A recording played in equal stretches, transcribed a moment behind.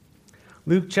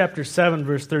Luke chapter 7,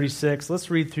 verse 36. Let's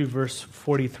read through verse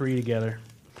 43 together.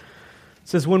 It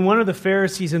says, when one of the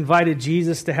Pharisees invited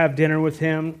Jesus to have dinner with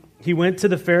him, he went to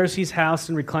the Pharisee's house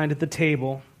and reclined at the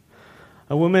table.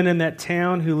 A woman in that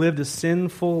town who lived a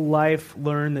sinful life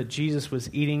learned that Jesus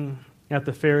was eating at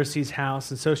the Pharisee's house,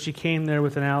 and so she came there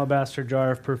with an alabaster jar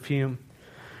of perfume.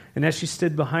 And as she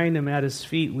stood behind him at his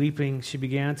feet, weeping, she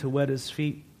began to wet his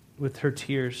feet with her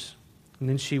tears. And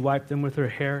then she wiped them with her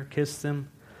hair, kissed them,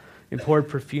 and poured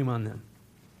perfume on them.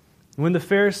 When the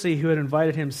Pharisee who had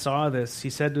invited him saw this, he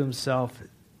said to himself,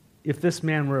 if this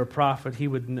man were a prophet, he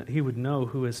would know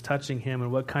who is touching him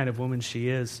and what kind of woman she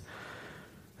is,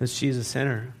 that she is a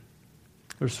sinner.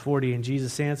 Verse 40, and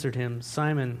Jesus answered him,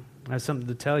 Simon, I have something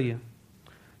to tell you.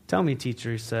 Tell me,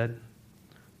 teacher, he said.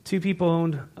 Two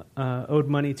people owed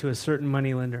money to a certain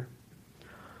moneylender.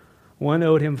 One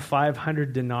owed him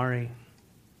 500 denarii,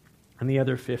 and the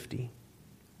other 50.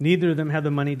 Neither of them had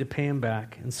the money to pay him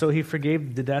back, and so he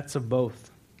forgave the debts of both.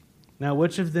 Now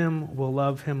which of them will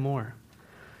love him more?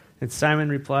 And Simon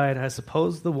replied, I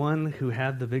suppose the one who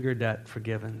had the bigger debt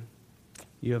forgiven.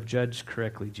 You have judged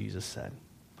correctly, Jesus said.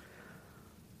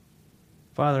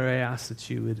 Father, I ask that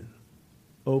you would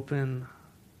open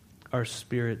our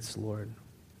spirits, Lord,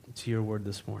 to your word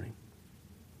this morning.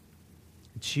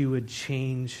 That you would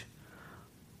change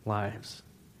lives.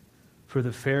 For the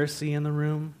Pharisee in the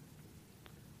room,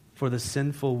 for the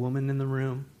sinful woman in the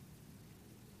room,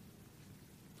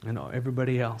 and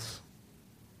everybody else.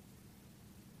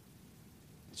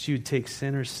 That you would take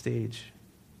center stage,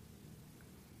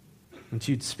 and that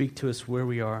you'd speak to us where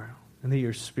we are, and that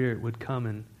your Spirit would come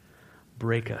and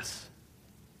break us.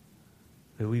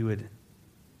 That we would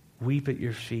weep at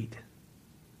your feet,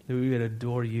 that we would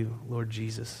adore you, Lord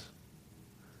Jesus,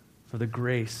 for the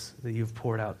grace that you've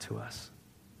poured out to us.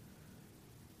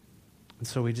 And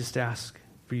so we just ask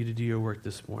for you to do your work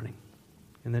this morning.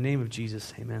 In the name of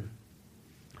Jesus, amen.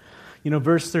 You know,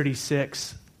 verse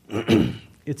 36,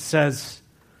 it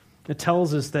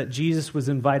tells us that Jesus was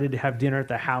invited to have dinner at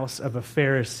the house of a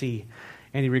Pharisee,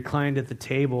 and he reclined at the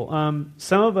table.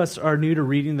 Some of us are new to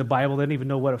reading the Bible. They don't even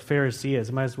know what a Pharisee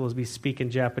is. Might as well be speaking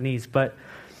Japanese. But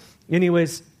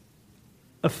anyways,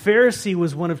 a Pharisee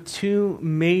was one of two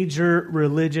major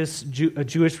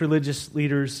Jewish religious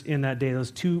leaders in that day.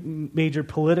 Those two major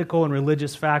political and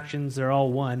religious factions, they're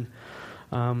all one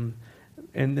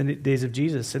in the days of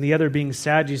Jesus. And the other being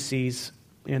Sadducees.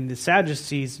 And the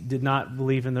Sadducees did not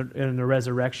believe in the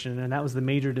resurrection. And that was the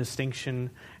major distinction.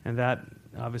 And that,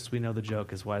 obviously, we know the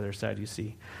joke is why they're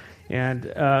Sadducee. And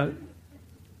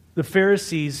the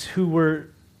Pharisees, who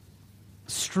were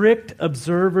strict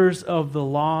observers of the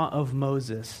law of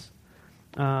Moses,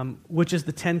 which is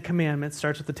the Ten Commandments,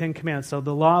 starts with the Ten Commandments. So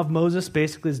the law of Moses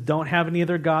basically is don't have any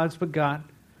other gods but God.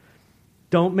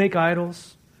 Don't make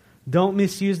idols. Don't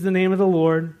misuse the name of the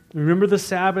Lord. Remember the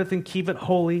Sabbath and keep it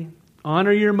holy.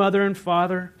 Honor your mother and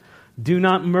father. Do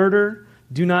not murder.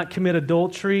 Do not commit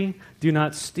adultery. Do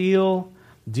not steal.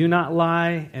 Do not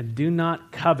lie. And do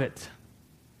not covet.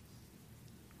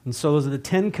 And so those are the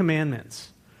Ten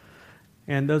Commandments.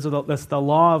 And that's the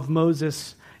law of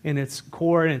Moses in its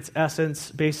core and its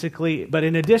essence, basically. But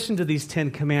in addition to these 10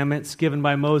 commandments given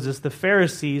by Moses, the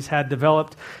Pharisees had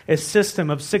developed a system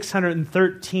of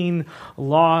 613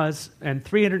 laws, and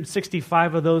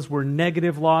 365 of those were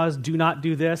negative laws, do not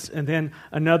do this, and then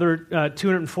another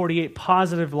 248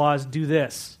 positive laws, do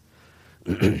this.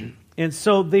 And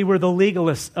so they were the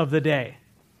legalists of the day.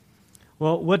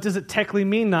 Well, what does it technically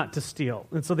mean not to steal?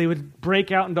 And so they would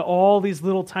break out into all these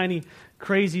little tiny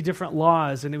crazy different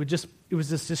laws, and it was just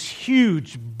this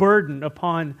huge burden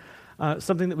upon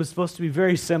something that was supposed to be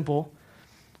very simple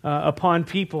upon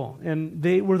people. And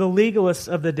they were the legalists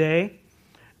of the day,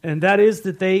 and that is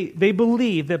that they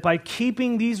believed that by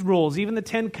keeping these rules, even the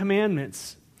 10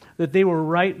 Commandments, that they were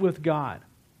right with God.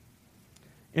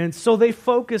 And so they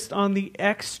focused on the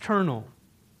external.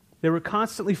 They were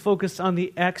constantly focused on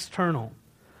the external,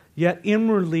 yet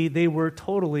inwardly they were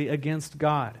totally against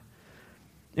God.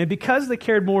 And because they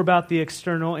cared more about the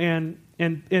external and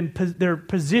their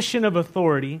position of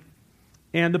authority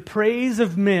and the praise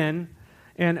of men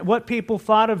and what people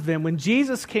thought of them, when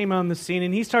Jesus came on the scene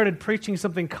and he started preaching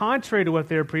something contrary to what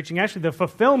they were preaching, actually the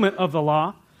fulfillment of the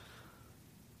law,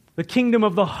 the kingdom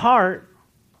of the heart,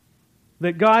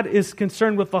 that God is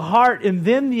concerned with the heart, and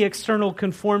then the external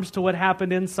conforms to what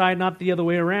happened inside, not the other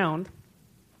way around.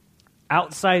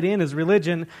 Outside in is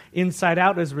religion, inside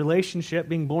out is relationship,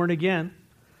 being born again.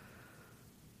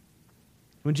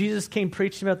 When Jesus came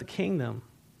preaching about the kingdom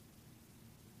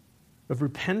of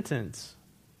repentance,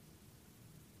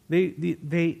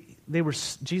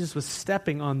 Jesus was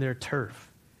stepping on their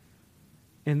turf.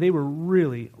 And they were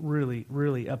really, really,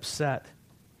 really upset.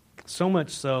 So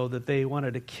much so that they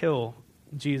wanted to kill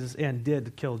Jesus and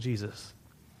did kill Jesus.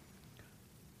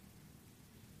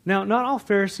 Now, not all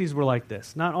Pharisees were like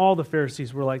this. Not all the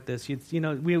Pharisees were like this.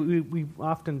 We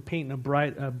often paint a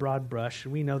broad brush,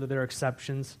 and we know that there are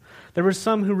exceptions. There were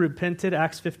some who repented.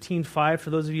 Acts 15:5,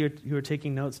 for those of you who are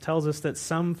taking notes, tells us that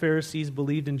some Pharisees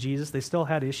believed in Jesus. They still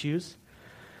had issues.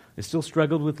 They still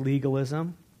struggled with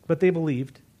legalism, but they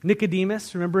believed.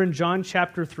 Nicodemus, remember in John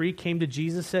chapter 3, came to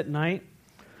Jesus at night.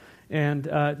 And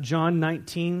John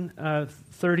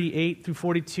 19:38 through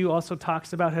 42 also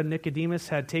talks about how Nicodemus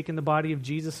had taken the body of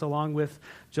Jesus along with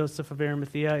Joseph of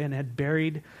Arimathea and had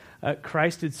buried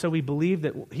Christ. And so we believe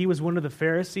that he was one of the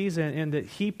Pharisees and that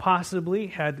he possibly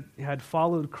had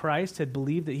followed Christ, had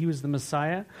believed that he was the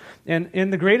Messiah.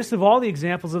 And the greatest of all the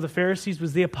examples of the Pharisees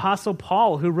was the Apostle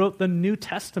Paul, who wrote the New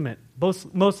Testament,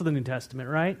 most of the New Testament,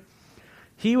 right?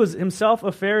 He was himself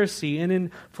a Pharisee. And in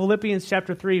Philippians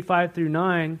chapter 3, 5 through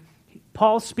 9,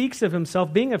 Paul speaks of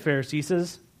himself being a Pharisee. He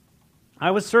says,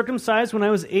 I was circumcised when I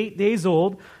was 8 days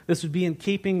old. This would be in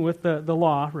keeping with the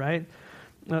law, right?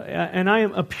 And I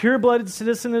am a pure-blooded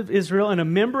citizen of Israel and a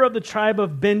member of the tribe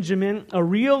of Benjamin, a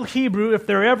real Hebrew, if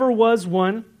there ever was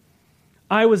one.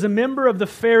 I was a member of the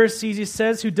Pharisees, he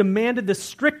says, who demanded the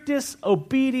strictest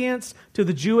obedience to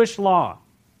the Jewish law.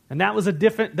 And that was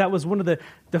one of the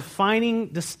defining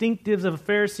distinctives of a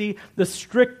Pharisee, the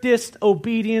strictest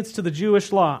obedience to the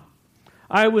Jewish law.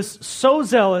 I was so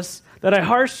zealous that I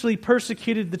harshly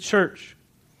persecuted the church.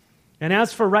 And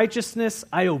as for righteousness,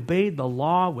 I obeyed the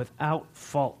law without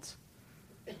fault.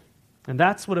 And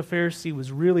that's what a Pharisee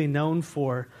was really known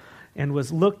for and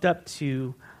was looked up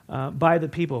to by the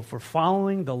people, for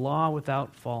following the law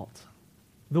without fault.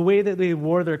 The way that they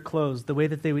wore their clothes, the way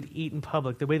that they would eat in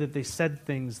public, the way that they said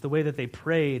things, the way that they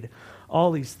prayed,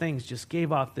 all these things just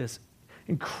gave off this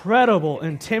incredible,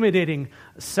 intimidating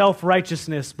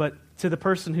self-righteousness. But to the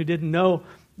person who didn't know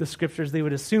the Scriptures, they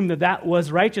would assume that that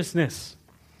was righteousness.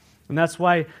 And that's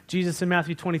why Jesus in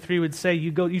Matthew 23 would say,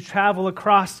 you travel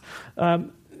across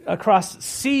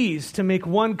seas to make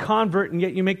one convert, and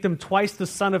yet you make them twice the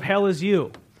son of hell as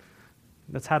you.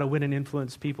 That's how to win and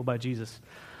influence people by Jesus.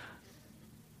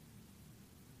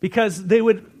 Because they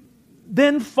would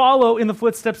then follow in the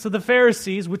footsteps of the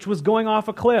Pharisees, which was going off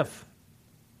a cliff.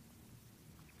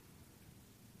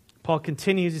 Paul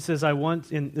continues, he says,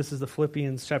 this is the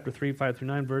Philippians chapter 3, 5 through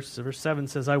 9, verse 7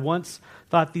 says, I once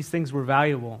thought these things were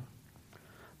valuable,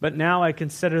 but now I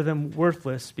consider them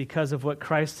worthless because of what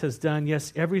Christ has done.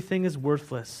 Yes, everything is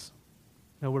worthless.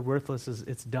 The word worthless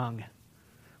it's dung.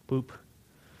 Boop.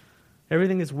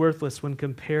 Everything is worthless when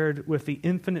compared with the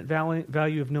infinite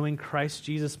value of knowing Christ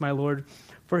Jesus my Lord.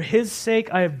 For his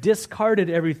sake I have discarded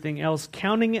everything else,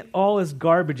 counting it all as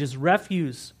garbage, as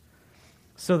refuse,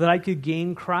 so that I could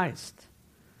gain Christ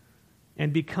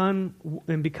and become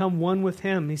one with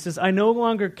him. He says, I no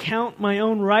longer count my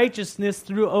own righteousness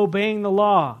through obeying the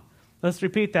law. Let's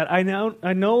repeat that. I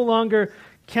no longer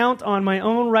count on my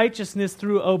own righteousness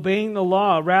through obeying the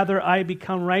law. Rather, I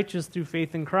become righteous through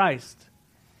faith in Christ.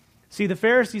 See, the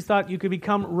Pharisees thought you could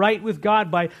become right with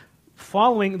God by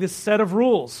following this set of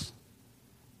rules.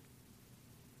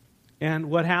 And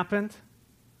what happened?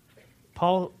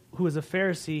 Paul, who is a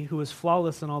Pharisee, who is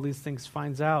flawless in all these things,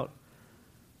 finds out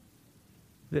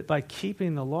that by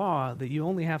keeping the law, that you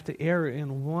only have to err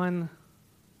in one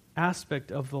aspect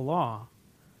of the law,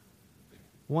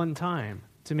 one time,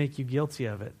 to make you guilty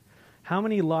of it. How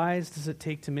many lies does it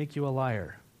take to make you a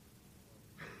liar?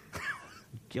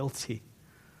 Guilty.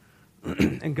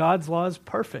 And God's law is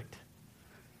perfect.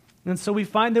 And so we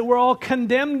find that we're all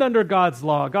condemned under God's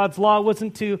law. God's law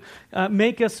wasn't to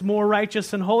make us more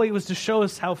righteous and holy. It was to show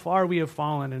us how far we have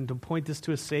fallen and to point us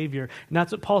to a Savior. And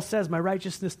that's what Paul says. My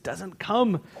righteousness doesn't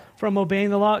come from obeying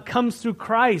the law. It comes through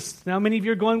Christ. Now many of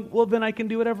you are going, well, then I can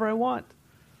do whatever I want.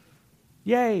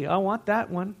 Yay, I want that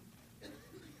one.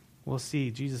 Well, see,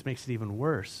 Jesus makes it even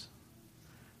worse.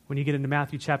 When you get into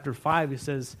Matthew chapter 5, it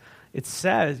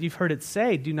says, you've heard it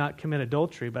say, do not commit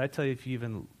adultery. But I tell you, if you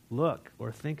even look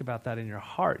or think about that in your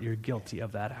heart, you're guilty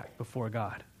of that act before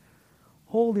God.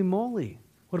 Holy moly.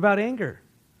 What about anger?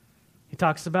 He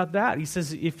talks about that. He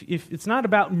says, if it's not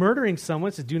about murdering someone,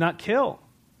 it says, do not kill.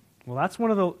 Well, that's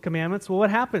one of the commandments. Well, what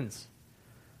happens?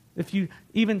 If you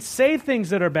even say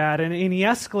things that are bad, and he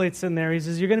escalates in there, he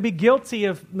says, you're going to be guilty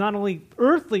of not only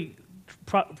earthly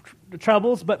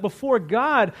troubles, but before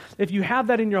God, if you have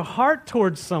that in your heart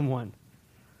towards someone,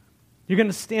 you're going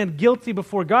to stand guilty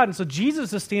before God. And so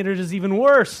Jesus' standard is even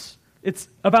worse. It's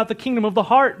about the kingdom of the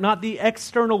heart, not the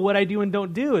external, what I do and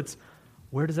don't do. It's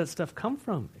where does that stuff come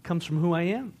from? It comes from who I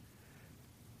am.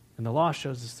 And the law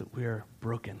shows us that we are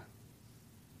broken.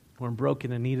 We're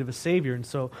broken in need of a Savior. And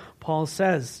so Paul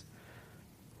says,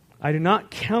 I do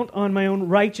not count on my own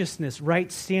righteousness,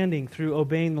 right standing through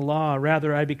obeying the law.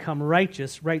 Rather, I become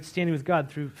righteous, right standing with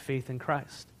God through faith in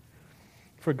Christ.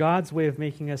 For God's way of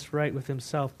making us right with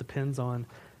himself depends on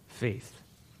faith.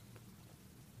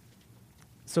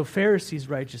 So Pharisees'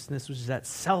 righteousness, which is that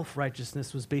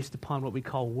self-righteousness, was based upon what we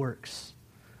call works.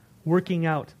 Working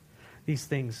out these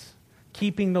things.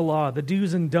 Keeping the law, the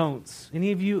do's and don'ts.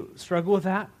 Any of you struggle with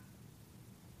that?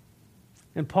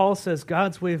 And Paul says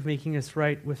God's way of making us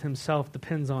right with himself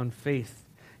depends on faith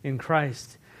in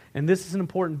Christ. And this is an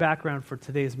important background for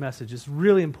today's message. It's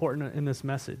really important in this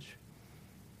message.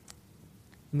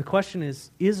 And the question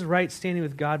is right standing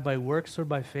with God by works or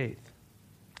by faith?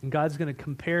 And God's going to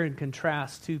compare and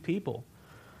contrast two people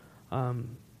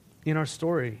in our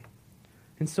story.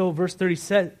 And so verse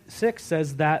 36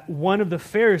 says that one of the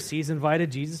Pharisees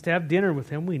invited Jesus to have dinner with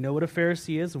him. We know what a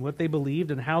Pharisee is and what they believed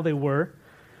and how they were.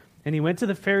 And he went to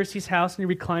the Pharisee's house and he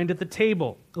reclined at the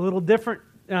table. A little different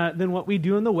than what we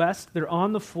do in the West. They're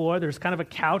on the floor. There's kind of a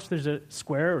couch. There's a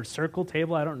square or circle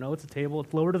table. I don't know. It's a table.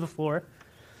 It's lower to the floor.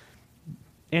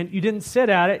 And you didn't sit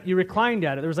at it. You reclined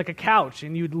at it. There was like a couch.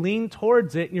 And you'd lean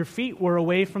towards it. And your feet were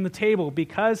away from the table.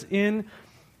 Because in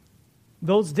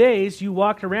those days, you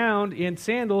walked around in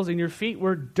sandals and your feet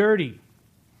were dirty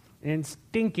and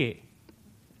stinky.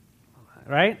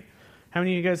 Right? How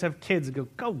many of you guys have kids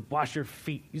that go wash your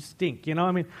feet, you stink, you know?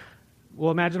 I mean, well,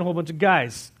 imagine a whole bunch of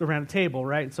guys around a table,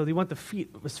 right? And so they want the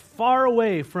feet as far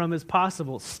away from as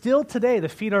possible. Still today, the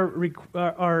feet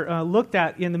are looked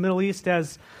at in the Middle East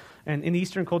as, and in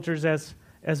Eastern cultures as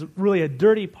really a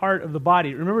dirty part of the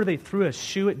body. Remember they threw a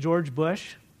shoe at George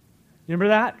Bush? Remember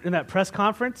that in that press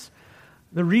conference?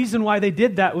 The reason why they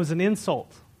did that was an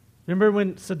insult. Remember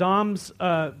when Saddam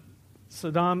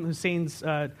Hussein's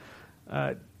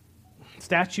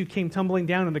statue came tumbling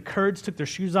down and the Kurds took their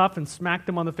shoes off and smacked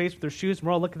them on the face with their shoes, and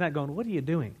we're all looking at that going, what are you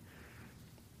doing?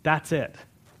 That's it.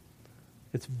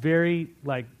 It's very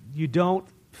you don't,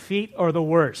 feet are the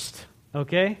worst,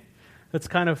 okay? That's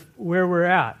kind of where we're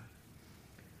at.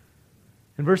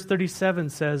 And verse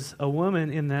 37 says, a woman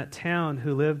in that town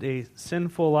who lived a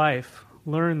sinful life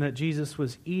learned that Jesus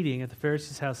was eating at the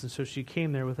Pharisee's house, and so she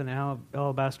came there with an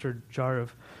alabaster jar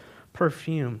of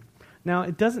perfume. Now,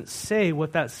 it doesn't say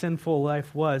what that sinful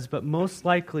life was, but most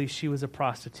likely she was a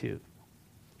prostitute.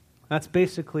 That's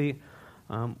basically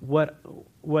what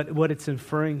it's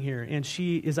inferring here. And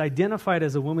she is identified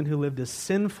as a woman who lived a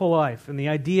sinful life. And the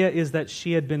idea is that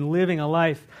she had been living a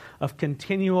life of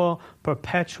continual,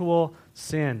 perpetual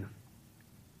sin.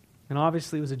 And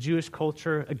obviously it was a Jewish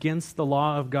culture against the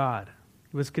law of God.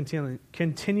 It was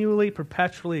continually,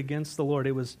 perpetually against the Lord.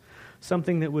 It was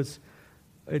something that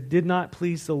it did not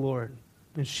please the Lord.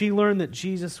 And she learned that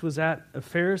Jesus was at a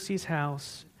Pharisee's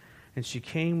house, and she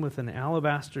came with an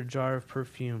alabaster jar of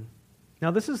perfume.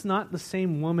 Now, this is not the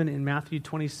same woman in Matthew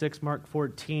 26, Mark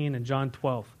 14, and John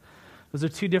 12. Those are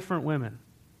two different women.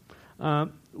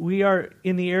 We are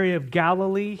in the area of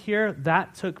Galilee here.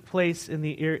 That took place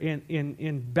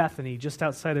in Bethany, just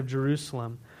outside of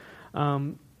Jerusalem.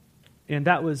 And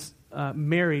that was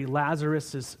Mary,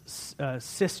 Lazarus'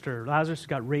 sister. Lazarus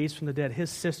got raised from the dead. His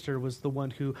sister was the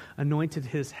one who anointed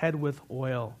his head with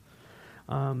oil.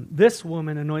 This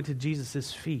woman anointed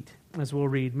Jesus' feet, as we'll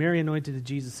read. Mary anointed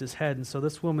Jesus' head, and so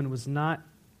this woman was not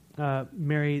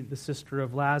Mary, the sister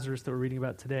of Lazarus that we're reading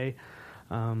about today.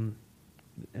 And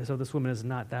so this woman is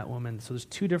not that woman. So there's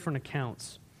two different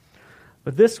accounts.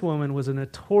 But this woman was a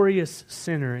notorious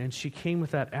sinner, and she came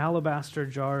with that alabaster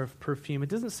jar of perfume. It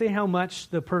doesn't say how much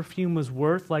the perfume was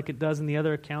worth like it does in the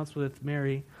other accounts with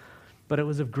Mary, but it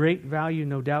was of great value,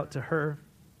 no doubt, to her.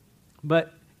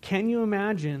 But can you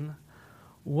imagine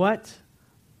what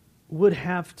would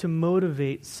have to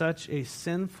motivate such a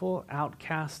sinful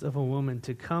outcast of a woman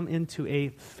to come into a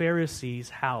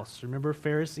Pharisee's house? Remember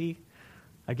Pharisee?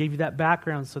 I gave you that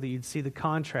background so that you'd see the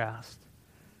contrast.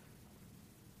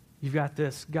 You've got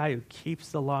this guy who keeps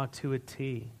the law to a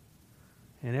T,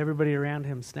 and everybody around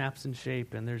him snaps in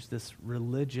shape, and there's this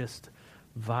religious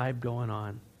vibe going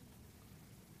on.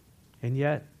 And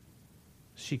yet,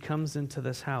 she comes into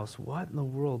this house. What in the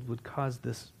world would cause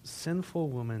this sinful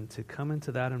woman to come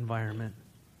into that environment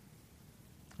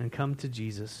and come to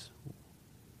Jesus?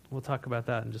 We'll talk about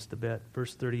that in just a bit.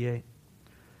 Verse 38.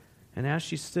 And as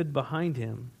she stood behind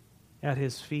him at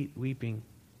his feet weeping,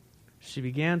 she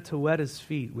began to wet his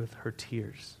feet with her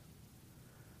tears.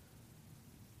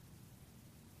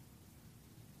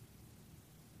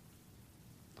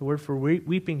 The word for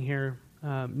weeping here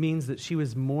means that she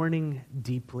was mourning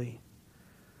deeply.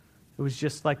 It was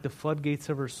just like the floodgates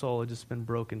of her soul had just been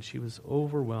broken. She was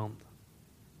overwhelmed.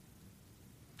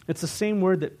 It's the same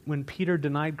word that when Peter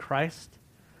denied Christ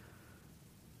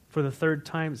for the third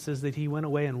time, it says that he went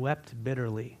away and wept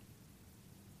bitterly.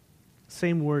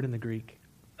 Same word in the Greek.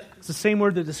 It's the same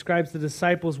word that describes the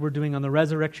disciples were doing on the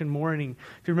resurrection morning.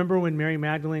 If you remember when Mary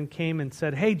Magdalene came and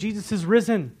said, "Hey, Jesus is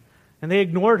risen," and they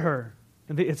ignored her.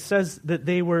 And it says that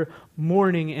they were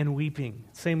mourning and weeping.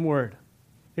 Same word.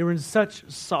 They were in such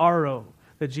sorrow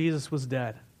that Jesus was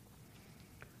dead.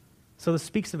 So this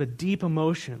speaks of a deep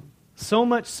emotion. So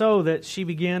much so that she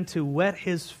began to wet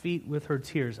his feet with her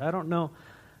tears. I don't know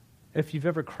if you've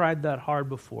ever cried that hard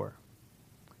before,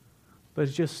 but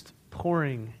it's just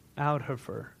pouring out of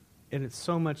her. And it's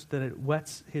so much that it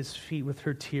wets his feet with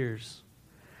her tears.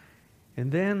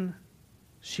 And then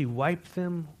she wiped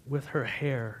them with her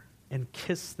hair and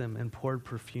kissed them and poured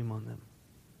perfume on them.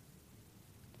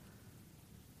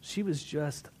 She was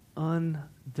just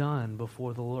undone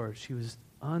before the Lord. She was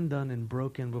undone and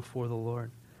broken before the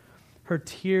Lord. Her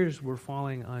tears were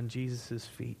falling on Jesus'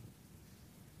 feet.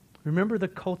 Remember the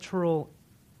cultural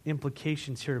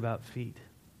implications here about feet.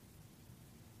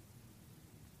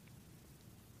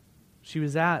 She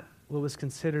was at what was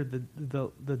considered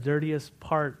the dirtiest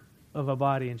part of a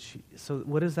body. And so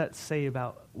what does that say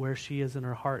about where she is in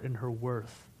her heart and her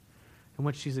worth and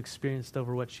what she's experienced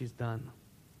over what she's done?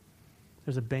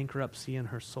 There's a bankruptcy in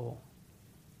her soul.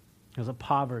 There's a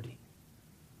poverty.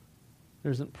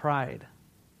 There isn't pride.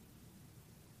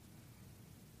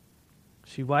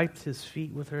 She wiped his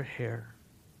feet with her hair.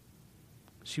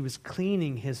 She was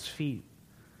cleaning his feet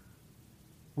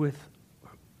with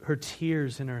her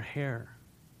tears in her hair.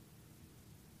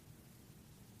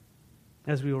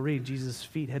 As we will read, Jesus'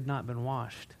 feet had not been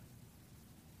washed.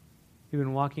 He'd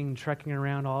been walking, trekking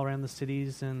around all around the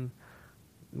cities, and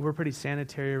we're pretty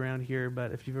sanitary around here,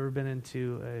 but if you've ever been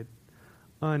into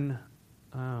a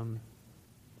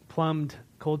plumbed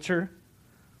culture,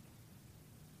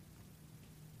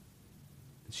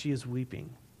 she is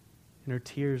weeping, and her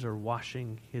tears are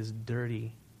washing his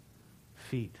dirty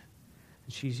feet.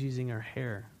 And she's using her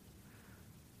hair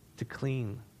to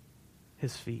clean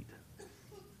his feet.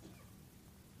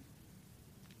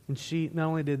 And she not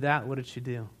only did that, what did she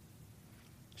do?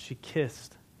 She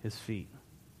kissed his feet.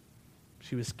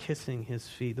 She was kissing his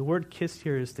feet. The word kiss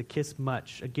here is to kiss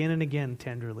much, again and again,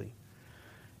 tenderly.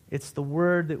 It's the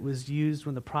word that was used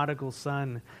when the prodigal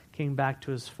son came back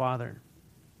to his father.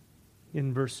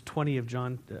 In verse 20 of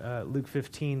Luke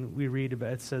 15, we read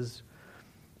about, it says,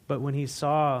 "But when he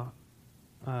saw,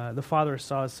 the father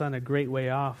saw his son a great way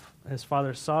off, his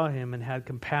father saw him and had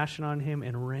compassion on him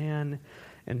and ran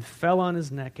and fell on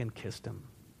his neck and kissed him."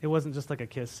 It wasn't just like a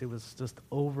kiss, it was just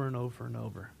over and over and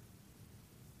over.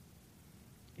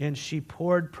 And she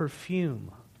poured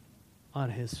perfume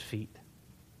on his feet.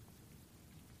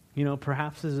 You know,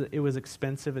 perhaps it was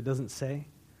expensive, it doesn't say.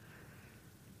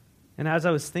 And as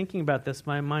I was thinking about this,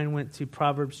 my mind went to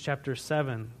Proverbs chapter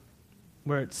 7,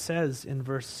 where it says in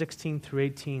verse 16 through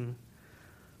 18,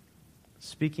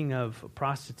 speaking of a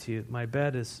prostitute, "My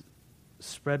bed is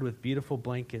spread with beautiful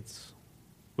blankets,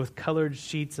 with colored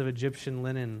sheets of Egyptian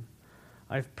linen.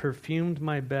 I've perfumed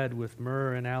my bed with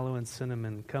myrrh and aloe and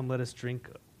cinnamon. Come, let us drink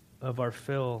of our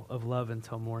fill of love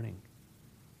until morning."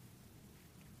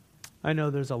 I know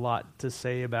there's a lot to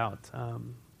say about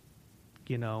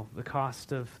the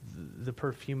cost of the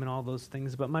perfume and all those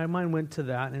things, but my mind went to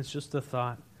that, and it's just a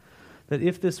thought that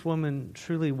if this woman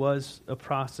truly was a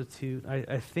prostitute,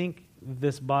 I think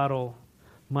this bottle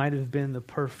might have been the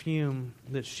perfume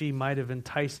that she might have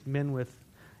enticed men with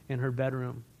in her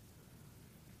bedroom.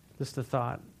 Just a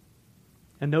thought.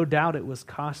 And no doubt it was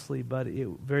costly, but it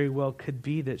very well could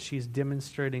be that she's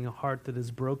demonstrating a heart that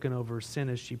is broken over sin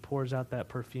as she pours out that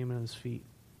perfume on his feet.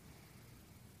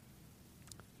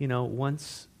 You know,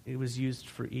 once it was used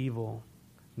for evil,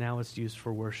 now it's used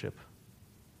for worship.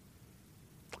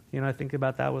 You know, I think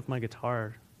about that with my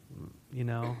guitar,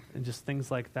 and just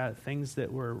things like that, things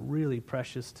that were really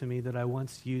precious to me that I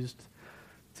once used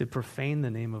to profane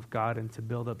the name of God and to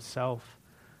build up self.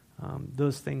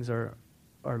 Those things were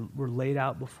laid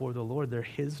out before the Lord. They're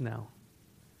His now.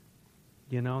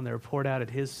 And they're poured out at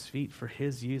His feet for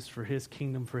His use, for His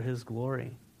kingdom, for His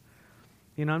glory.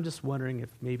 I'm just wondering if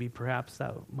maybe perhaps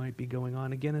that might be going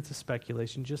on. Again, it's a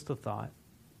speculation, just a thought.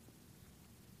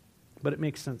 But it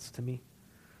makes sense to me.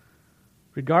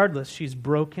 Regardless, she's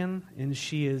broken and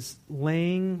she is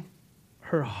laying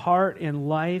her heart and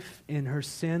life and her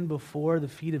sin before the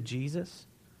feet of Jesus.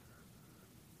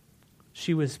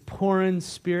 She was poor in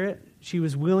spirit. She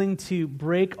was willing to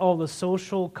break all the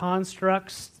social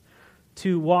constructs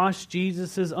to wash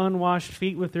Jesus' unwashed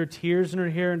feet with her tears in her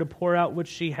hair and to pour out what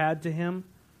she had to him.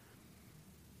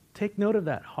 Take note of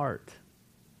that heart.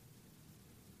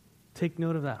 Take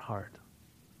note of that heart.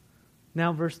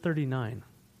 Now verse 39.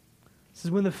 This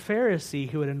is when the Pharisee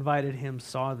who had invited him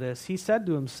saw this. He said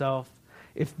to himself,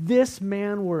 if this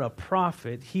man were a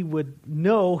prophet, he would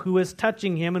know who is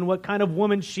touching him and what kind of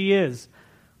woman she is,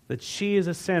 that she is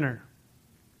a sinner.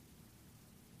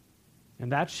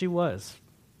 And that she was.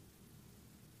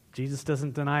 Jesus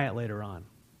doesn't deny it later on.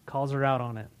 Calls her out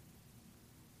on it.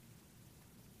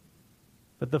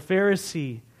 But the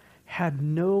Pharisee had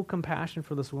no compassion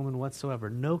for this woman whatsoever.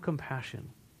 No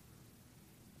compassion.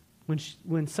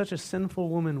 When such a sinful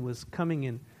woman was coming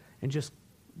in and just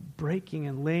breaking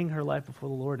and laying her life before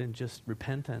the Lord in just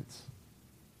repentance,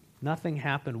 nothing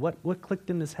happened. What clicked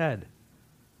in his head?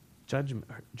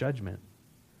 Judgment.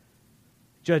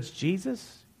 Judged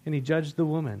Jesus and he judged the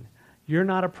woman. You're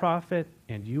not a prophet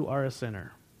and you are a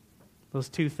sinner. Those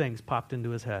two things popped into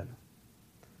his head.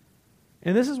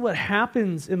 And this is what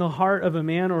happens in the heart of a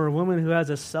man or a woman who has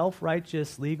a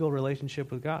self-righteous legal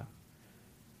relationship with God.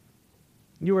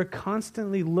 You are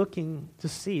constantly looking to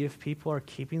see if people are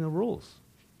keeping the rules.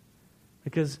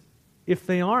 Because if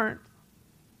they aren't,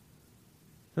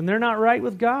 then they're not right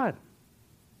with God.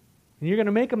 And you're going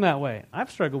to make them that way.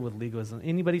 I've struggled with legalism.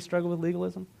 Anybody struggle with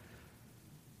legalism?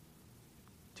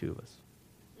 Two of us.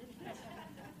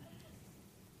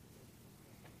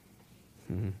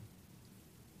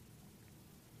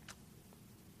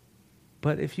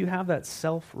 But if you have that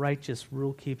self-righteous,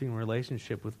 rule-keeping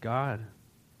relationship with God,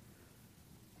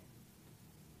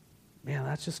 man,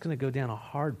 that's just going to go down a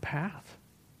hard path.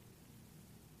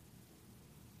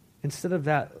 Instead of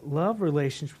that love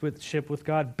relationship with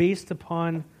God based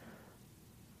upon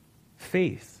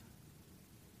faith,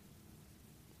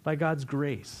 by God's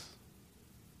grace.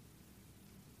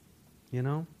 You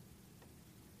know?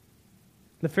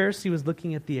 The Pharisee was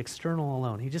looking at the external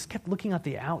alone. He just kept looking at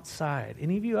the outside.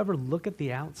 Any of you ever look at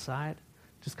the outside?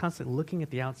 Just constantly looking at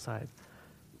the outside.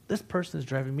 This person is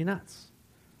driving me nuts.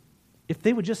 If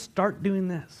they would just start doing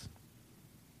this.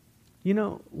 You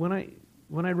know, when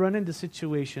I run into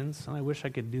situations, and I wish I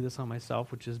could do this on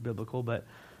myself, which is biblical, but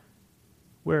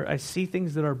where I see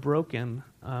things that are broken,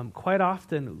 quite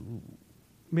often,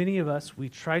 many of us, we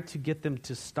try to get them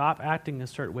to stop acting a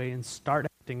certain way and start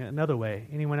acting another way.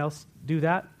 Anyone else do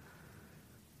that?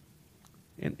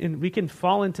 And we can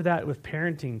fall into that with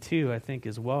parenting too, I think,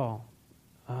 as well,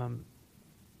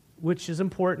 which is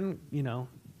important. You know,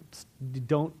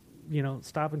 don't,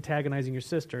 stop antagonizing your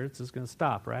sister. It's just going to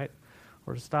stop, right?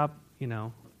 Or stop,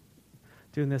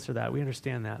 doing this or that. We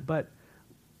understand that. But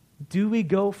do we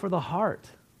go for the heart?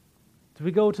 Do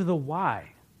we go to the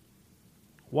why?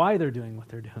 Why they're doing what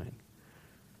they're doing?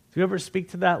 Do we ever speak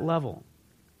to that level?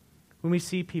 When we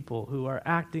see people who are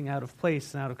acting out of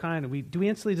place and out of kind, do we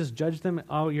instantly just judge them?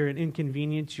 Oh, you're an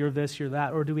inconvenience, you're this, you're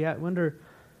that. Or do we wonder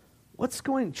what's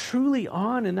going truly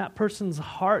on in that person's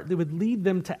heart that would lead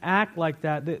them to act like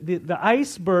that? The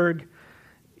iceberg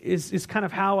is kind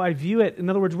of how I view it. In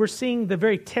other words, we're seeing the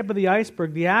very tip of the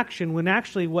iceberg, the action, when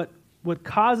actually what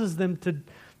causes them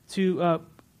to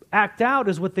act out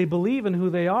is what they believe and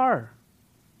who they are.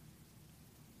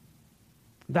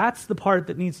 That's the part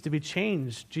that needs to be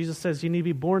changed. Jesus says you need to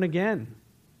be born again,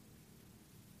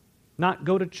 not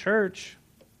go to church.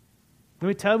 Let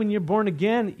me tell you, when you're born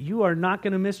again, you are not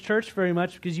going to miss church very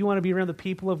much because you want to be around the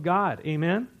people of God.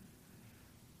 Amen?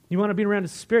 You want to be around the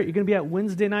Spirit. You're going to be at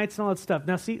Wednesday nights and all that stuff.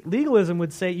 Now, see, legalism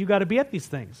would say you got to be at these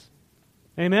things.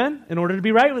 Amen? In order to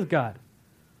be right with God.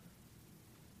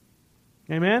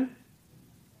 Amen?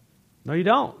 No, you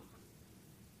don't.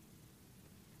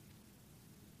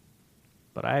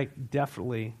 But I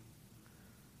definitely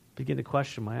begin to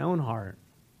question my own heart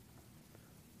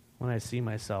when I see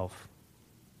myself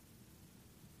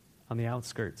on the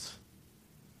outskirts.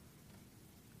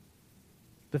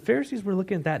 The Pharisees were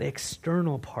looking at that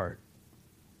external part.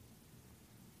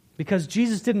 Because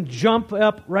Jesus didn't jump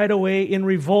up right away in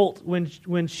revolt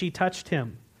when she touched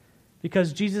him.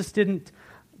 Because Jesus didn't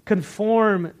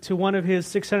conform to one of his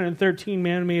 613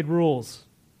 man-made rules.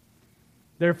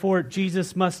 Therefore,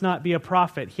 Jesus must not be a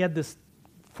prophet. He had this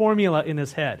formula in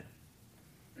his head.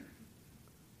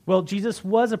 Well, Jesus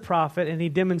was a prophet, and he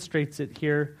demonstrates it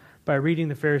here by reading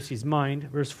the Pharisee's mind.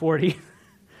 Verse 40.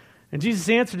 And Jesus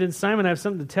answered, and Simon, I have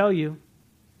something to tell you.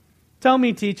 Tell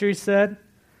me, teacher, he said.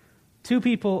 2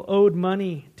 people owed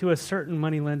money to a certain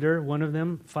moneylender, one of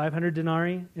them 500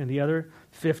 denarii, and the other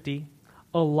 50.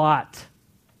 A lot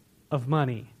of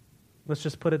money. Let's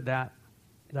just put it that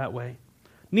way.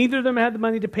 Neither of them had the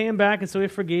money to pay him back, and so he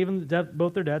forgave them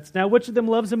both their debts. Now, which of them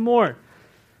loves him more?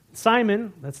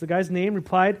 Simon, that's the guy's name,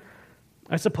 replied,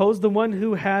 I suppose the one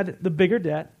who had the bigger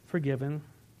debt forgiven.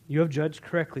 You have judged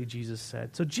correctly, Jesus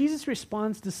said. So Jesus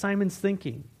responds to Simon's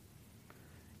thinking.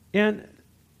 And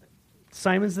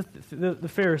Simon's the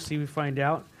Pharisee, we find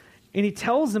out. And he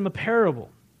tells him a parable.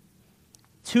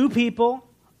 Two people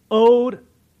owed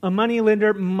a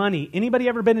moneylender money. Anybody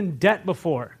ever been in debt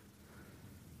before?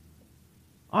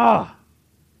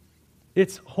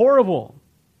 It's horrible.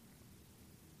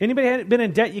 Anybody been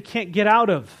in debt you can't get out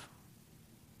of?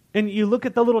 And you look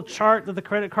at the little chart that the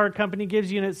credit card company gives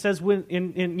you, and it says when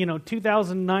in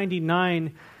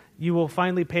 2099 you will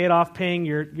finally pay it off, paying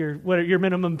your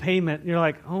minimum payment. And you're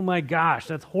like, oh my gosh,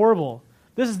 that's horrible.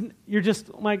 This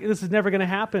is never going to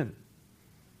happen.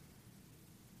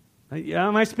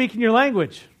 Am I speaking your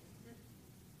language?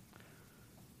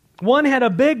 One had a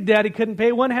big debt he couldn't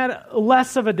pay. One had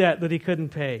less of a debt that he couldn't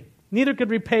pay. Neither could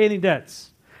repay any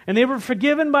debts. And they were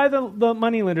forgiven by the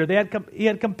moneylender. He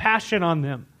had compassion on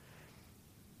them.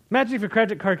 Imagine if your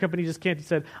credit card company just came and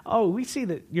said, oh, we see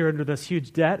that you're under this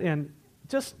huge debt and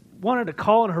just wanted to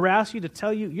call and harass you to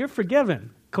tell you you're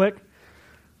forgiven. Click.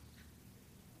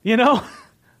 You know?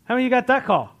 How many of you got that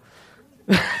call?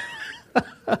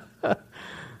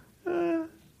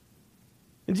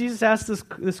 And Jesus asked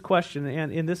this question,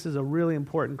 and this is a really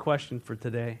important question for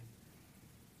today.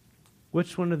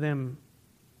 Which one of them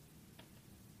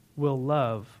will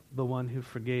love the one who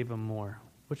forgave him more?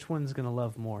 Which one's going to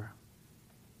love more?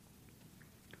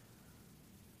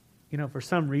 For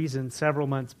some reason, several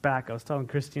months back, I was telling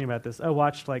Christine about this. I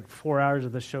watched like 4 hours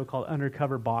of this show called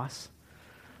Undercover Boss.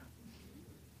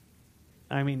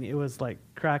 I mean, it was like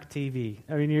crack TV.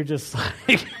 I mean, you're just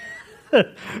like,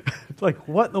 it's like,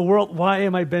 what in the world? Why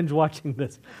am I binge watching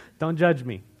this? Don't judge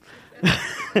me.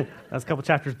 That's a couple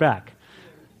chapters back.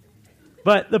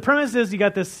 But the premise is you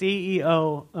got this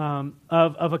CEO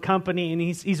of a company, and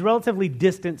he's relatively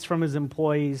distant from his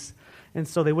employees, and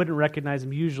so they wouldn't recognize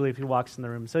him usually if he walks in the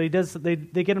room. So he does. They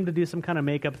get him to do some kind of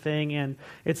makeup thing, and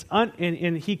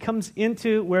and he comes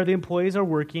into where the employees are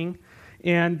working,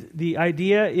 and the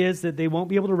idea is that they won't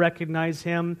be able to recognize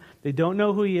him. They don't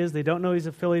know who he is. They don't know he's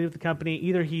affiliated with the company.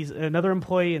 Either he's another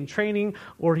employee in training,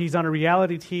 or he's on a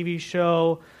reality TV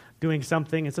show doing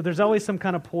something. And so there's always some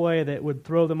kind of ploy that would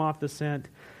throw them off the scent.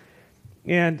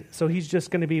 And so he's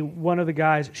just going to be one of the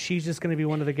guys. She's just going to be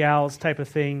one of the gals type of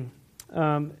thing.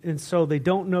 And so they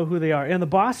don't know who they are. And the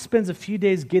boss spends a few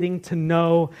days getting to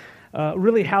know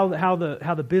really how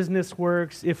the business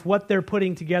works, if what they're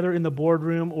putting together in the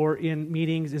boardroom or in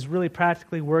meetings is really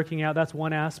practically working out. That's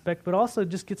one aspect. But also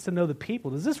just gets to know the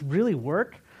people. Does this really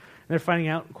work? And they're finding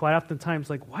out quite often times,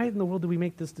 like, why in the world do we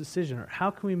make this decision? Or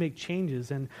how can we make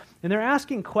changes? And they're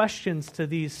asking questions to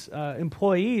these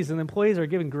employees, and the employees are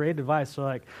giving great advice. So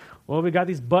like, well, we got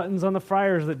these buttons on the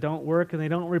fryers that don't work, and they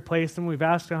don't replace them. We've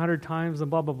asked 100 times, and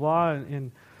blah, blah, blah.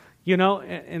 And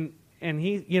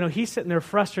he's sitting there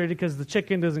frustrated because the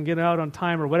chicken doesn't get out on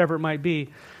time or whatever it might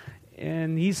be.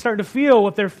 And he's starting to feel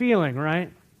what they're feeling,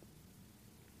 right?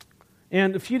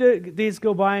 And a few days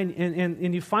go by,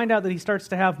 and you find out that he starts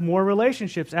to have more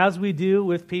relationships, as we do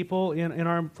with people in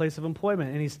our place of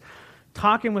employment. And he's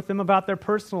talking with them about their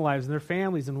personal lives and their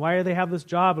families and why they have this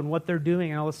job and what they're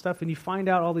doing and all this stuff. And you find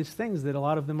out all these things, that a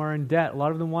lot of them are in debt. A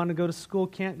lot of them want to go to school,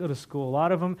 can't go to school. A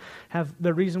lot of them have,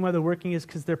 the reason why they're working is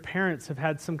because their parents have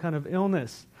had some kind of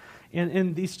illness.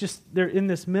 And they're in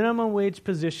this minimum wage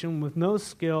position with no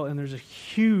skill, and there's a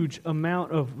huge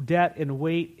amount of debt and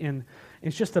weight, and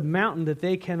it's just a mountain that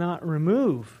they cannot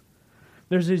remove.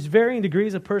 There's these varying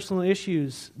degrees of personal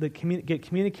issues that get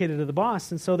communicated to the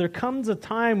boss. And so there comes a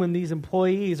time when these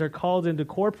employees are called into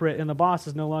corporate and the boss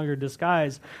is no longer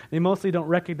disguised. They mostly don't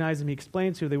recognize him. He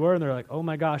explains who they were, and they're like, oh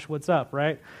my gosh, what's up,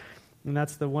 right? And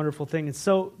that's the wonderful thing. And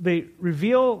so they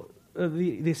reveal,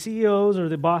 the CEOs or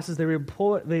the bosses, they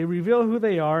reveal who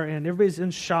they are, and everybody's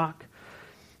in shock.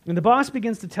 And the boss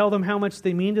begins to tell them how much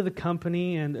they mean to the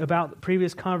company and about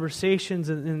previous conversations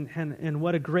and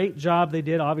what a great job they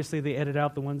did. Obviously, they edit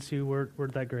out the ones who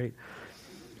weren't that great.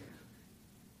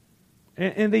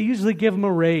 And they usually give them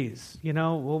a raise.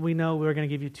 Well, we know we're going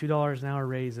to give you $2 an hour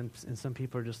raise. And some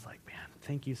people are just like, man,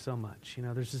 thank you so much.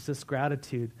 There's just this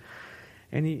gratitude.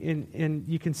 And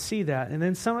you can see that. And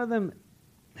then some of them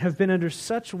have been under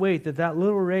such weight that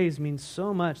little raise means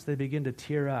so much they begin to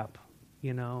tear up.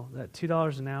 That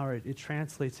 $2 an hour, it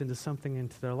translates into something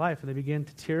into their life, and they begin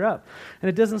to tear up. And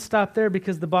it doesn't stop there,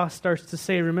 because the boss starts to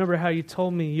say, remember how you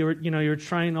told me you were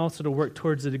trying also to work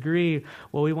towards a degree?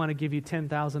 Well, we want to give you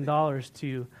 $10,000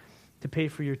 to pay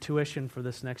for your tuition for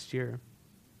this next year.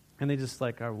 And they just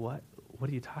like, what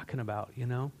are you talking about,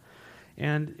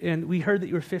 And we heard that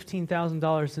you were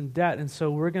 $15,000 in debt, and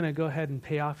so we're going to go ahead and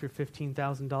pay off your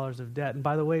 $15,000 of debt. And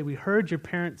by the way, we heard your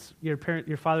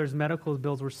father's medical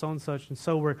bills were so and such, and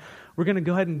so we're going to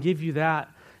go ahead and give you that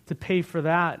to pay for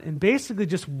that. And basically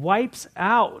just wipes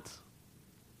out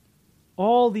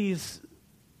all this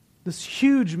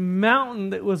huge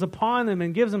mountain that was upon them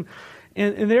and gives them,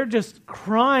 and they're just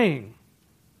crying.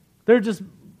 They're just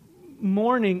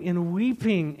mourning and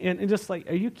weeping and just like,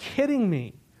 are you kidding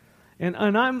me? And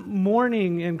I'm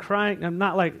mourning and crying. I'm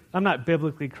not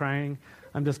biblically crying.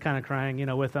 I'm just kind of crying,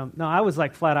 with them. No, I was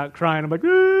like flat out crying. I'm like,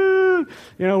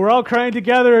 we're all crying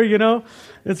together,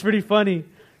 It's pretty funny.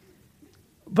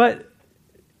 But,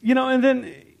 and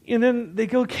then they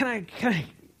go, can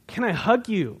I hug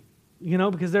you?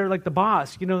 Because they're like the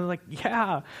boss, they're like,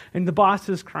 yeah. And the boss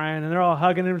is crying and they're all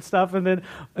hugging him and stuff. And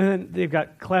then they've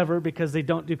got clever because they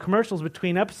don't do commercials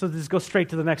between episodes. They just go straight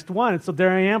to the next one. And so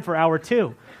there I am for hour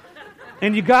 2.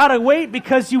 And you got to wait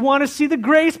because you want to see the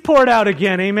grace poured out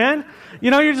again. Amen?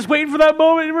 You're just waiting for that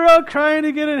moment. And we're all crying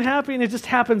again and happy. And it just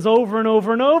happens over and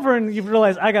over and over. And you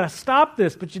realize, I got to stop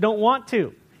this, but you don't want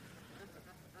to.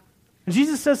 And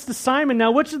Jesus says to Simon,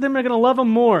 now which of them are going to love him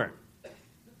more?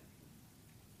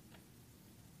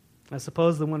 I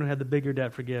suppose the one who had the bigger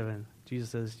debt forgiven.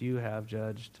 Jesus says, you have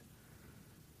judged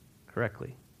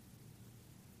correctly.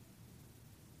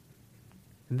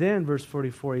 And then, verse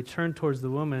 44, he turned towards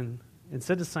the woman and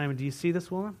said to Simon, do you see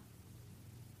this woman?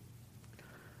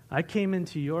 I came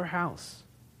into your house,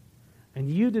 and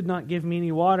you did not give me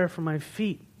any water for my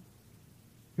feet.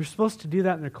 You're supposed to do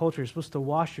that in their culture. You're supposed to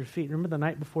wash your feet. Remember the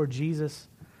night before Jesus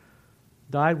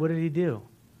died, what did he do?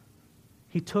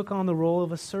 He took on the role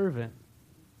of a servant,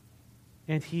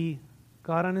 and he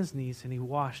got on his knees, and he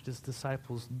washed his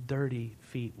disciples' dirty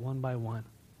feet one by one.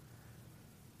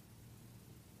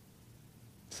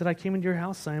 He said, I came into your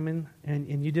house, Simon,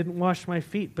 and you didn't wash my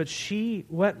feet, but she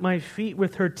wet my feet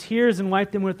with her tears and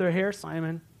wiped them with her hair,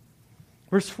 Simon.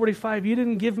 Verse 45, you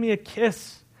didn't give me a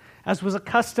kiss, as was a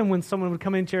custom when someone would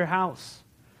come into your house.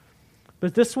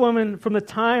 But this woman, from the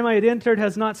time I had entered,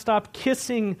 has not stopped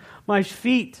kissing my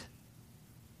feet.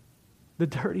 The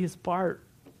dirtiest part.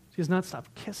 She has not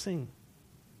stopped kissing.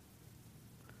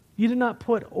 You did not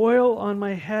put oil on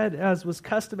my head, as was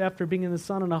custom after being in the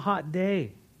sun on a hot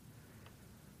day.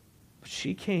 But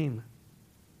she came.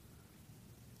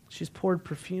 She's poured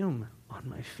perfume on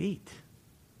my feet.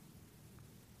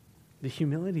 The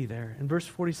humility there. In verse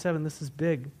 47, this is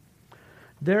big.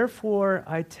 Therefore,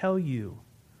 I tell you,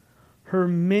 her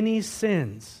many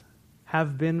sins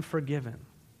have been forgiven,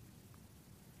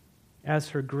 as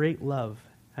her great love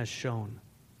has shown.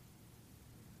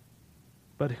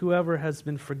 But whoever has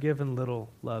been forgiven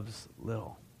little loves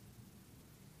little.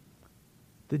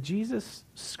 Did Jesus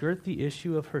skirt the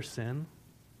issue of her sin?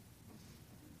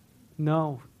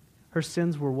 No. Her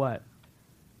sins were what?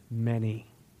 Many.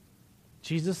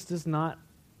 Jesus does not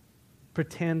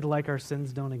pretend like our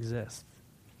sins don't exist.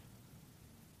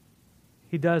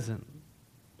 He doesn't.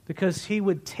 Because he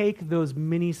would take those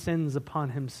many sins upon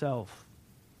himself.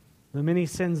 The many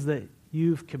sins that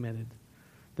you've committed.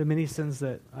 The many sins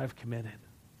that I've committed.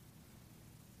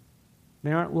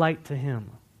 They aren't light to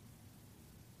him.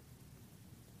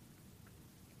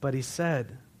 But he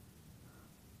said,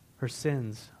 her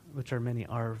sins, which are many,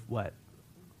 are what?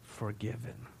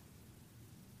 Forgiven.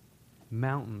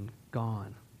 Mountain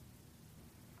gone.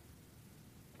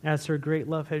 As her great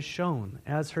love has shown.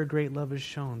 As her great love has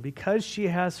shown. Because she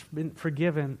has been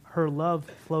forgiven, her love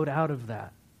flowed out of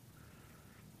that.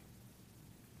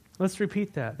 Let's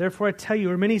repeat that. Therefore I tell you,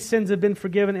 her many sins have been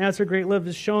forgiven as her great love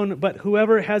is shown, but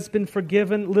whoever has been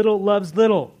forgiven little loves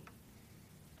little.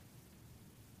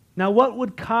 Now what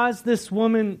would cause this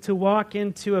woman to walk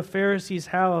into a Pharisee's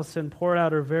house and pour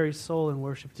out her very soul in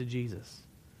worship to Jesus?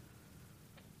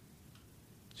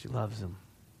 She loves him.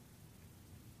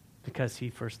 Because he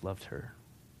first loved her.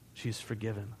 She's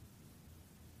forgiven.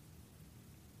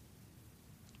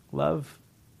 Love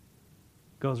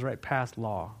goes right past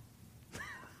law.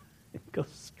 It goes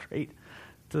straight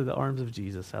to the arms of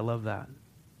Jesus. I love that.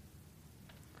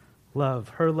 Love.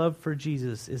 Her love for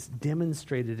Jesus is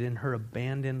demonstrated in her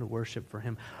abandoned worship for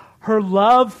him. Her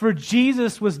love for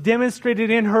Jesus was demonstrated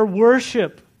in her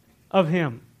worship of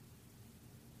him.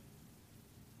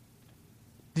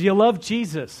 Do you love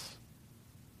Jesus?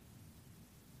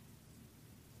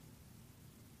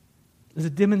 Is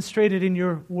it demonstrated in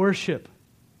your worship?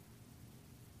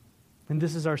 And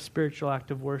this is our spiritual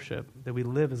act of worship, that we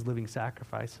live as living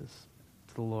sacrifices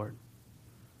to the Lord.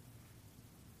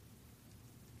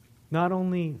 Not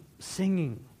only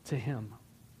singing to him.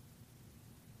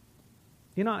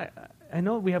 You know, I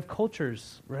know we have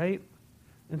cultures, right?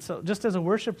 And so just as a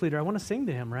worship leader, I want to sing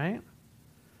to him, right?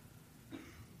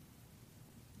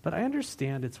 But I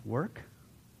understand it's work.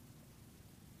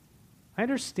 I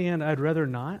understand I'd rather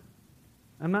not.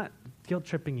 I'm not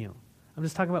guilt-tripping you. I'm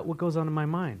just talking about what goes on in my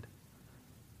mind.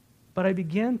 But I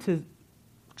began to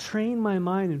train my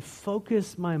mind and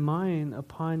focus my mind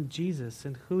upon Jesus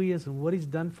and who he is and what he's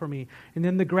done for me. And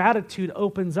then the gratitude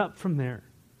opens up from there.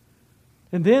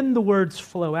 And then the words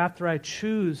flow after I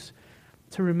choose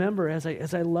to remember as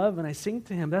I love and I sing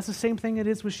to him. That's the same thing it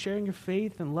is with sharing your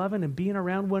faith and loving and being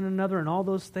around one another and all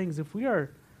those things. If we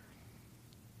are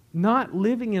not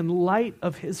living in light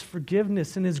of his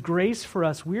forgiveness and his grace for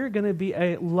us, we're going to be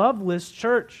a loveless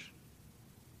church.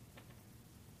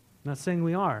 I'm not saying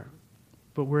we are,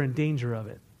 but we're in danger of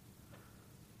it.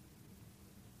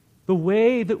 The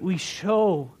way that we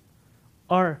show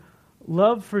our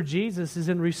love for Jesus is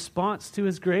in response to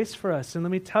his grace for us. And let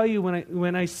me tell you,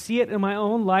 when I see it in my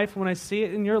own life, when I see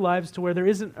it in your lives to where there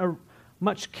isn't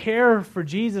much care for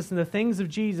Jesus and the things of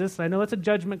Jesus, I know it's a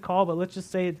judgment call, but let's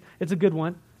just say it's a good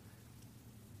one.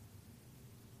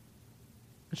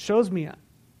 It shows me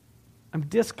I'm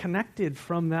disconnected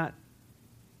from that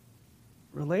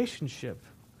relationship.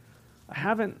 I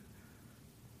haven't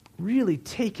really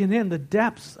taken in the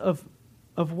depths of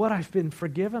what I've been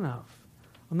forgiven of.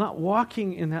 I'm not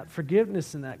walking in that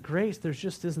forgiveness and that grace. There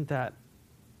just isn't that,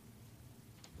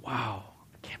 wow,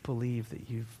 I can't believe that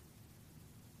you've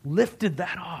lifted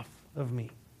that off of me.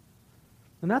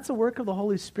 And that's a work of the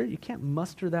Holy Spirit. You can't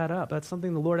muster that up. That's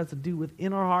something the Lord has to do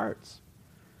within our hearts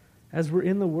as we're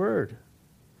in the Word,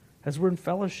 as we're in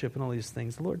fellowship and all these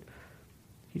things. The Lord,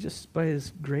 he just, by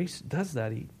his grace, does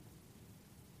that. He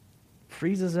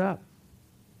frees us up.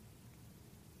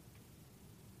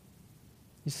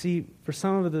 You see, for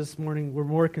some of us this morning, we're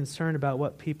more concerned about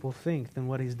what people think than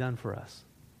what he's done for us.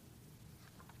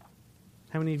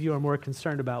 How many of you are more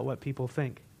concerned about what people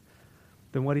think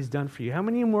than what he's done for you? How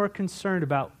many are more concerned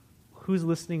about who's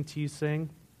listening to you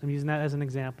sing? I'm using that as an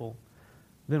example,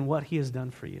 than what he has done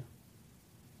for you.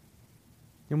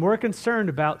 You're more concerned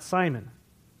about Simon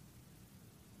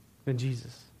than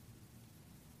Jesus.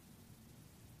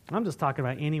 I'm just talking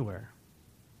about anywhere.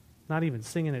 Not even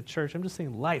singing at church. I'm just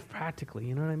saying life practically.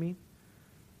 You know what I mean?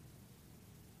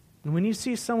 And when you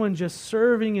see someone just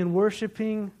serving and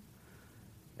worshiping,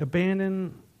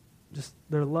 abandon just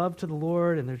their love to the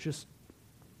Lord, and they're just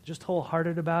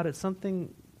wholehearted about it,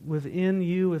 something within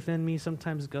you, within me,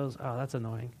 sometimes goes, oh, that's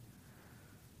annoying.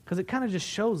 Because it kind of just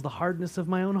shows the hardness of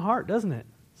my own heart, doesn't it?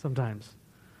 Sometimes.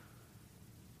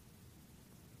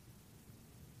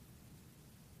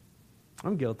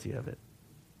 I'm guilty of it.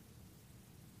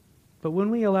 But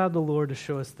when we allow the Lord to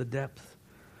show us the depth,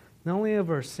 not only of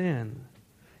our sin,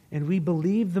 and we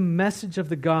believe the message of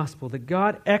the gospel, that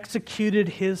God executed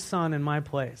his Son in my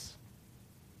place,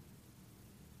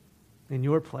 in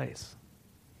your place,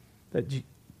 that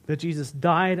Jesus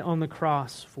died on the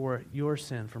cross for your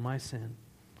sin, for my sin,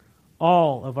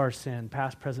 all of our sin,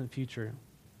 past, present, future,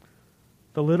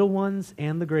 the little ones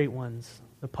and the great ones,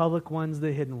 the public ones,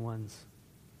 the hidden ones.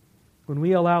 When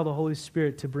we allow the Holy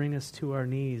Spirit to bring us to our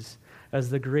knees as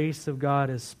the grace of God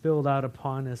is spilled out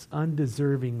upon us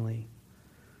undeservingly,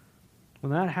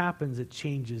 when that happens, it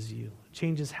changes you. It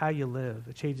changes how you live.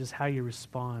 It changes how you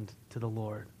respond to the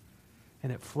Lord.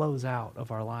 And it flows out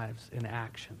of our lives in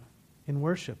action, in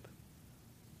worship.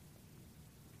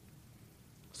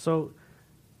 So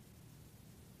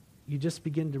you just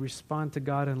begin to respond to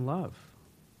God in love,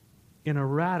 in a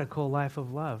radical life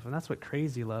of love. And that's what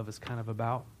crazy love is kind of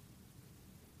about.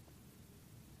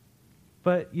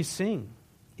 But you sing,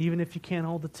 even if you can't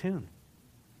hold the tune.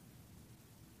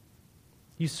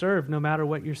 You serve no matter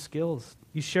what your skills.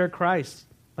 You share Christ,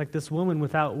 like this woman,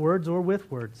 without words or with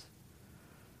words.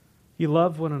 You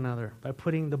love one another by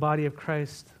putting the body of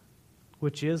Christ,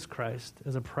 which is Christ,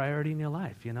 as a priority in your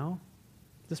life, you know?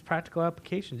 Just practical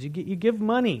applications. You give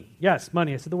money. Yes,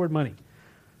 money. I said the word money.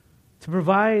 To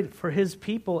provide for his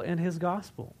people and his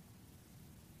gospel.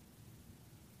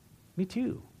 Me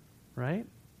too, right?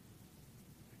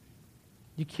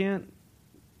 You can't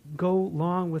go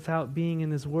long without being in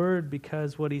his word,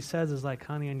 because what he says is like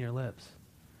honey on your lips.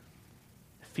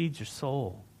 It feeds your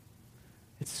soul.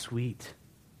 It's sweet.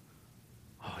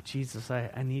 Oh, Jesus,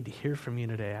 I need to hear from you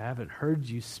today. I haven't heard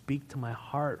you speak to my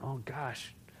heart. Oh,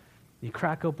 gosh. You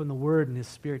crack open the word and his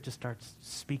Spirit just starts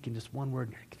speaking just one word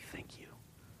and you're like, thank you.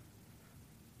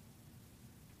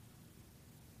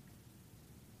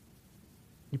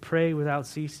 You pray without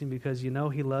ceasing because you know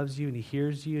he loves you and he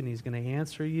hears you and he's going to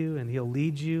answer you and he'll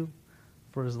lead you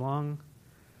for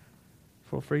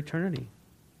eternity.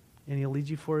 And he'll lead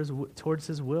you towards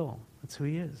his will. That's who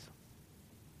he is.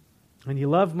 And you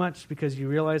love much because you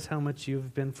realize how much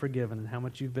you've been forgiven and how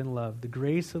much you've been loved. The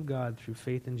grace of God through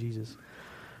faith in Jesus.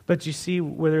 But you see,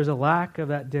 where there's a lack of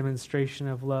that demonstration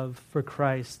of love for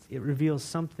Christ, it reveals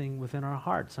something within our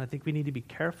hearts. And I think we need to be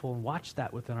careful and watch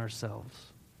that within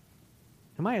ourselves.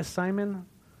 Am I a Simon,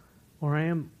 or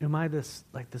am I this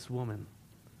woman?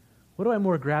 What do I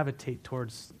more gravitate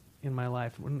towards in my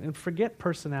life? And forget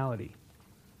personality.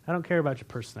 I don't care about your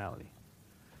personality.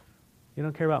 You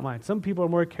don't care about mine. Some people are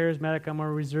more charismatic, I'm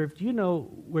more reserved. You know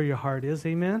where your heart is,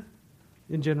 amen?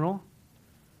 In general.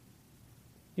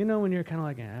 You know when you're kind of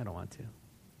like, I don't want to.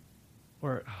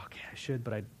 Or, okay, I should,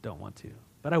 but I don't want to.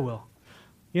 But I will.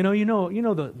 You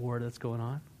know the war that's going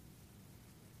on.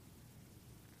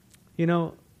 You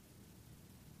know,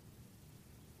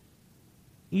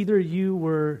 either you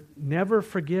were never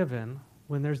forgiven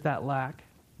when there's that lack.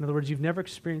 In other words, you've never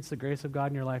experienced the grace of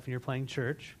God in your life and you're playing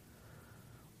church.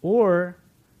 Or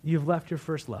you've left your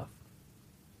first love.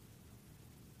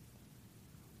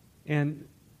 And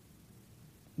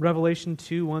Revelation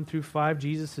 2, 1 through 5,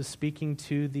 Jesus is speaking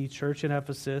to the church in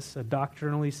Ephesus, a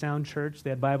doctrinally sound church.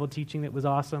 They had Bible teaching that was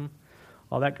awesome,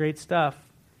 all that great stuff.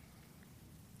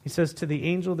 He says, to the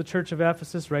angel of the church of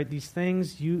Ephesus, write these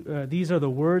things. These are the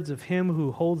words of him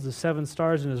who holds the 7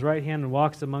 stars in his right hand and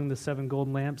walks among the 7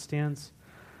 golden lampstands.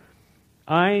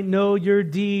 I know your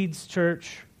deeds,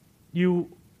 church. Your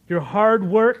hard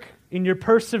work and your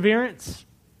perseverance.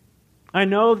 I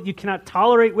know that you cannot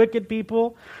tolerate wicked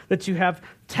people, that you have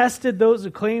tested those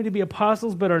who claim to be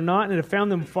apostles but are not and have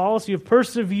found them false. You have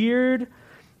persevered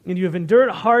and you have endured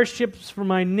hardships for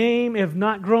my name, have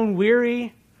not grown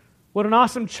weary. What an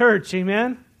awesome church,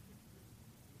 amen?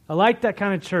 I like that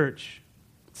kind of church.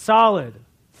 Solid,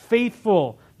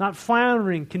 faithful, not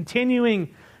floundering,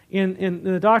 continuing in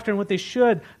the doctrine what they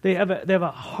should. They have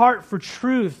a heart for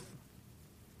truth.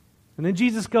 And then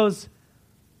Jesus goes,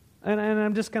 and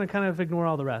I'm just going to kind of ignore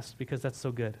all the rest because that's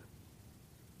so good.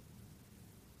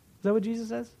 Is that what Jesus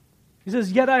says? He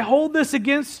says, yet I hold this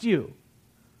against you.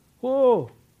 Whoa.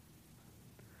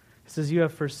 He says, you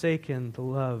have forsaken the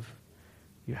love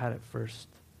you had at first.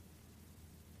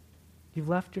 You've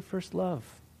left your first love.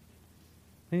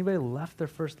 Anybody left their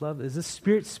first love? Is the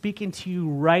Spirit speaking to you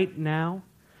right now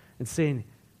and saying,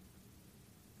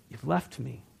 you've left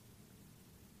me?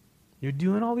 You're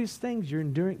doing all these things. You're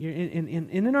enduring. And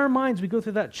in our minds, we go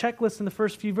through that checklist in the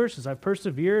first few verses. I've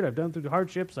persevered. I've done through the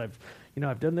hardships. I've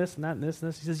done this and that and this and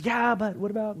this. He says, yeah, but what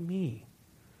about me?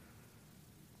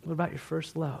 What about your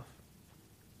first love?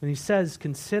 And he says,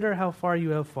 consider how far you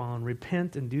have fallen.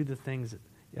 Repent and do the things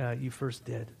that you first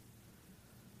did.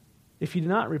 If you do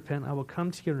not repent, I will come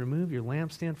to you and remove your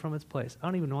lampstand from its place. I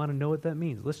don't even want to know what that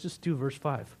means. Let's just do verse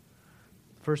 5.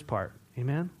 First part.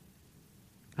 Amen?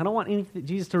 I don't want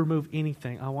Jesus to remove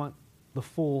anything. I want the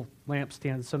full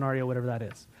lampstand scenario, whatever that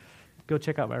is. Go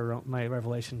check out my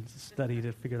Revelation study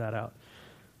to figure that out.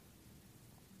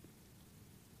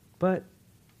 But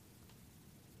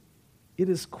it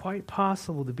is quite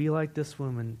possible to be like this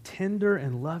woman, tender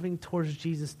and loving towards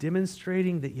Jesus,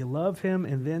 demonstrating that you love him,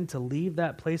 and then to leave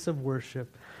that place of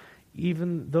worship,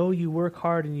 even though you work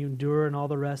hard and you endure and all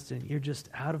the rest, and you're just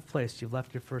out of place. You've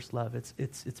left your first love.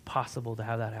 It's possible to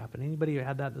have that happen. Anybody who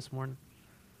had that this morning?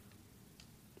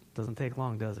 Doesn't take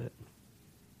long, does it?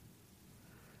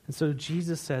 And so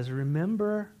Jesus says,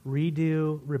 remember,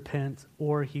 redo, repent,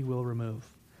 or he will remove.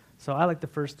 So I like the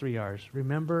first 3 R's.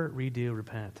 Remember, redo,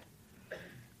 repent.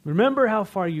 Remember how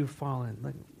far you've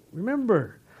fallen.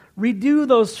 Remember, redo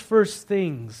those first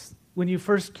things. When you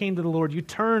first came to the Lord, you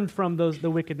turned from the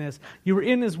wickedness. You were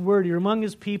in his word. You're among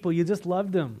his people. You just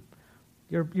loved him.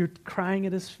 You're crying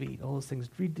at his feet. All those things.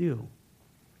 Redo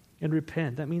and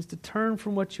repent. That means to turn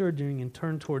from what you're doing and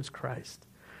turn towards Christ.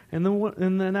 And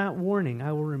then that warning,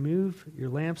 I will remove your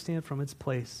lampstand from its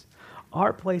place.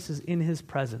 Our place is in his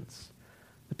presence.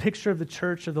 The picture of the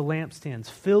church of the lampstands,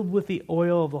 filled with the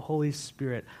oil of the Holy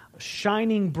Spirit,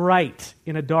 shining bright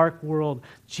in a dark world.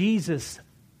 Jesus,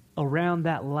 around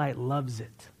that light, loves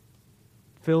it,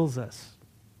 fills us.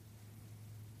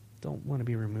 Don't want to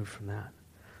be removed from that.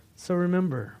 So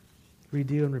remember,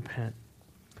 redo and repent.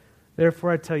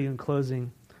 Therefore, I tell you in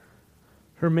closing,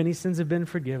 her many sins have been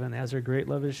forgiven, as her great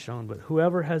love is shown. But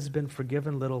whoever has been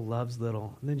forgiven little loves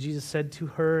little. And then Jesus said to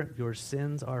her, your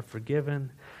sins are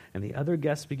forgiven. And the other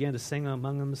guests began to sing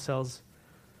among themselves,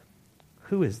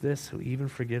 who is this who even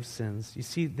forgives sins? You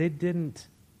see, they didn't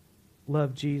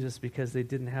love Jesus because they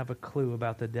didn't have a clue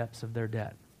about the depths of their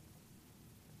debt.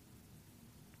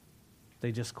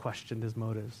 They just questioned his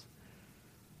motives.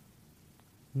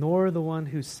 Nor the one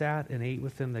who sat and ate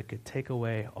with them that could take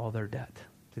away all their debt.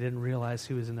 They didn't realize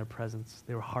who was in their presence.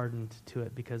 They were hardened to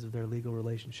it because of their legal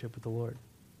relationship with the Lord,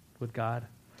 with God.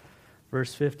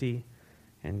 Verse 50,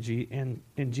 and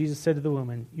Jesus said to the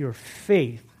woman, your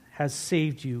faith has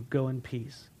saved you. Go in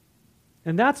peace.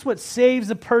 And that's what saves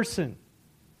a person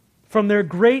from their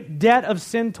great debt of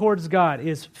sin towards God,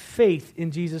 is faith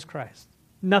in Jesus Christ.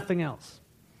 Nothing else.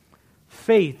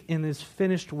 Faith in His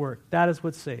finished work. That is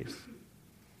what saves.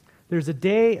 There's a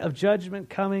day of judgment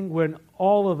coming when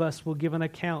all of us will give an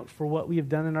account for what we have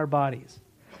done in our bodies.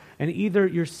 And either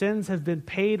your sins have been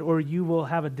paid or you will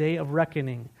have a day of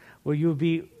reckoning where you will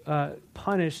be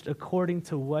punished according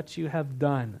to what you have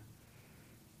done.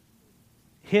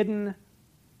 Hidden,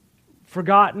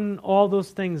 forgotten, all those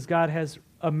things, God has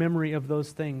a memory of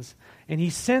those things. And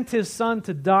He sent His Son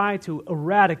to die to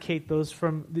eradicate those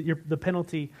from the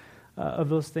penalty of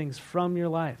those things from your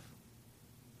life,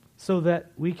 so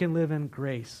that we can live in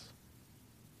grace.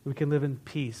 We can live in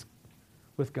peace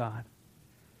with God.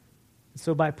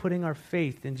 So by putting our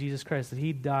faith in Jesus Christ, that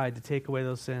He died to take away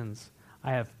those sins,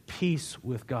 I have peace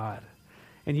with God.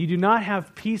 And you do not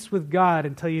have peace with God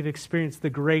until you've experienced the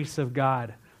grace of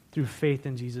God through faith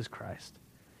in Jesus Christ.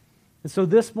 And so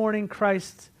this morning,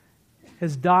 Christ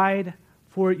has died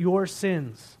for your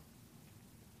sins.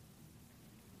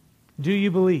 Do you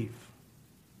believe?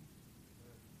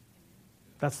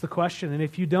 That's the question. And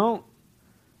if you don't,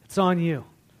 it's on you.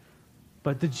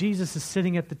 But the Jesus is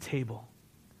sitting at the table,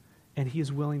 and He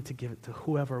is willing to give it to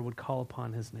whoever would call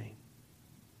upon His name,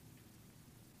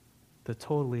 to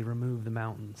totally remove the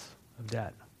mountains of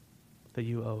debt that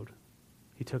you owed.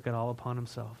 He took it all upon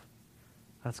Himself.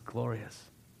 That's glorious.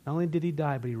 Not only did He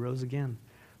die, but He rose again,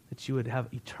 that you would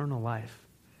have eternal life.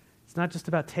 It's not just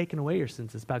about taking away your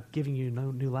sins. It's about giving you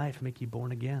new life and make you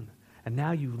born again. And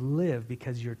now you live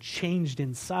because you're changed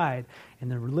inside, and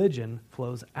the religion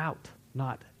flows out,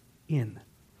 not in.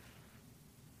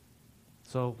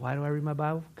 So why do I read my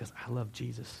Bible? Because I love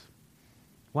Jesus.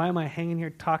 Why am I hanging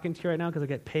here talking to you right now? Because I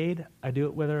get paid. I do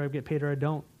it whether I get paid or I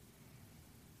don't.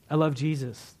 I love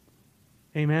Jesus.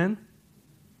 Amen?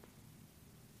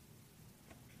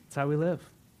 That's how we live.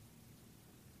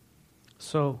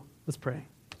 So let's pray.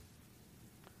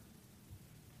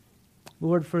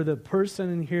 Lord, for the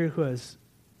person in here who has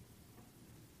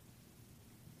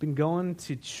been going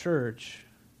to church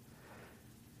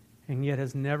and yet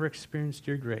has never experienced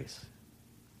your grace,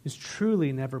 has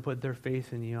truly never put their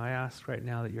faith in you, I ask right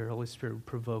now that your Holy Spirit would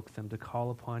provoke them to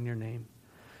call upon your name.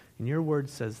 And your word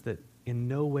says that in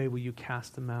no way will you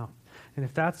cast them out. And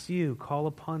if that's you, call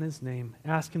upon His name.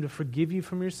 Ask Him to forgive you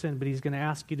from your sin, but He's going to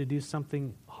ask you to do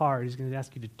something hard. He's going to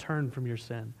ask you to turn from your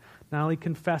sin. Not only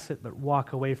confess it, but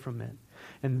walk away from it.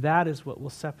 And that is what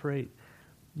will separate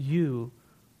you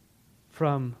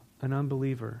from an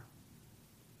unbeliever,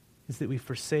 is that we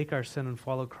forsake our sin and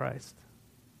follow Christ.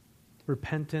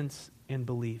 Repentance and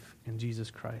belief in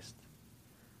Jesus Christ.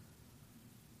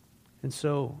 And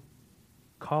so,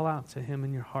 call out to Him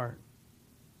in your heart,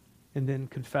 and then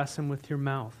confess Him with your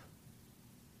mouth.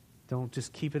 Don't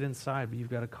just keep it inside, but you've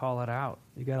got to call it out.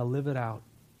 You've got to live it out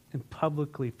and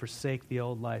publicly forsake the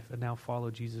old life and now follow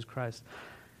Jesus Christ.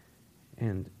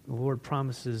 And the Lord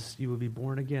promises you will be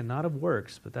born again, not of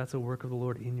works, but that's a work of the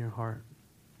Lord in your heart.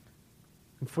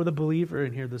 And for the believer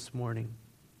in here this morning,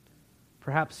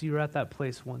 perhaps you were at that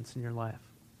place once in your life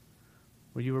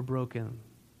where you were broken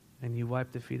and you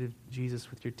wiped the feet of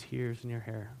Jesus with your tears and your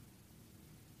hair.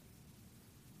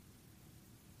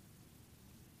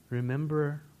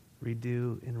 Remember,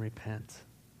 redo, and repent.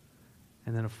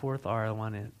 And then a fourth R I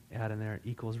want to add in there,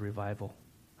 equals revival.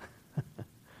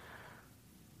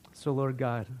 So Lord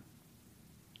God,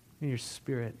 may your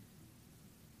Spirit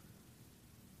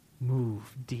move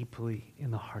deeply in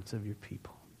the hearts of your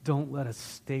people. Don't let us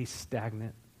stay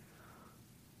stagnant.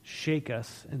 Shake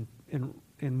us and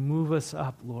move us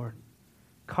up, Lord.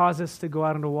 Cause us to go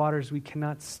out into waters we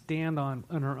cannot stand on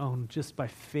our own, just by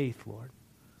faith, Lord.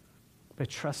 By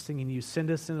trusting in you.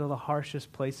 Send us into the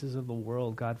harshest places of the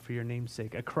world, God, for your name's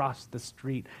sake. Across the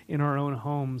street, in our own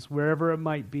homes, wherever it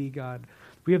might be, God.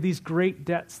 We have these great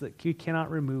debts that you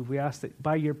cannot remove. We ask that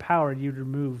by your power you'd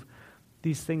remove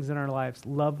these things in our lives,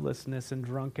 lovelessness and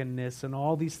drunkenness and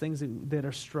all these things that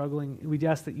are struggling. We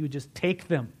ask that you would just take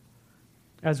them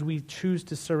as we choose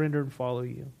to surrender and follow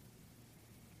you.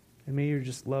 And may your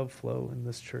just love flow in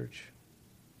this church.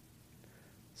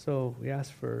 So we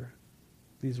ask for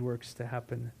these works to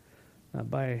happen not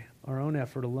by our own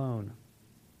effort alone,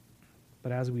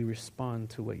 but as we respond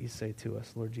to what you say to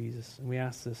us, Lord Jesus. And we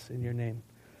ask this in your name.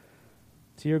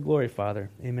 To your glory, Father.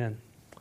 Amen.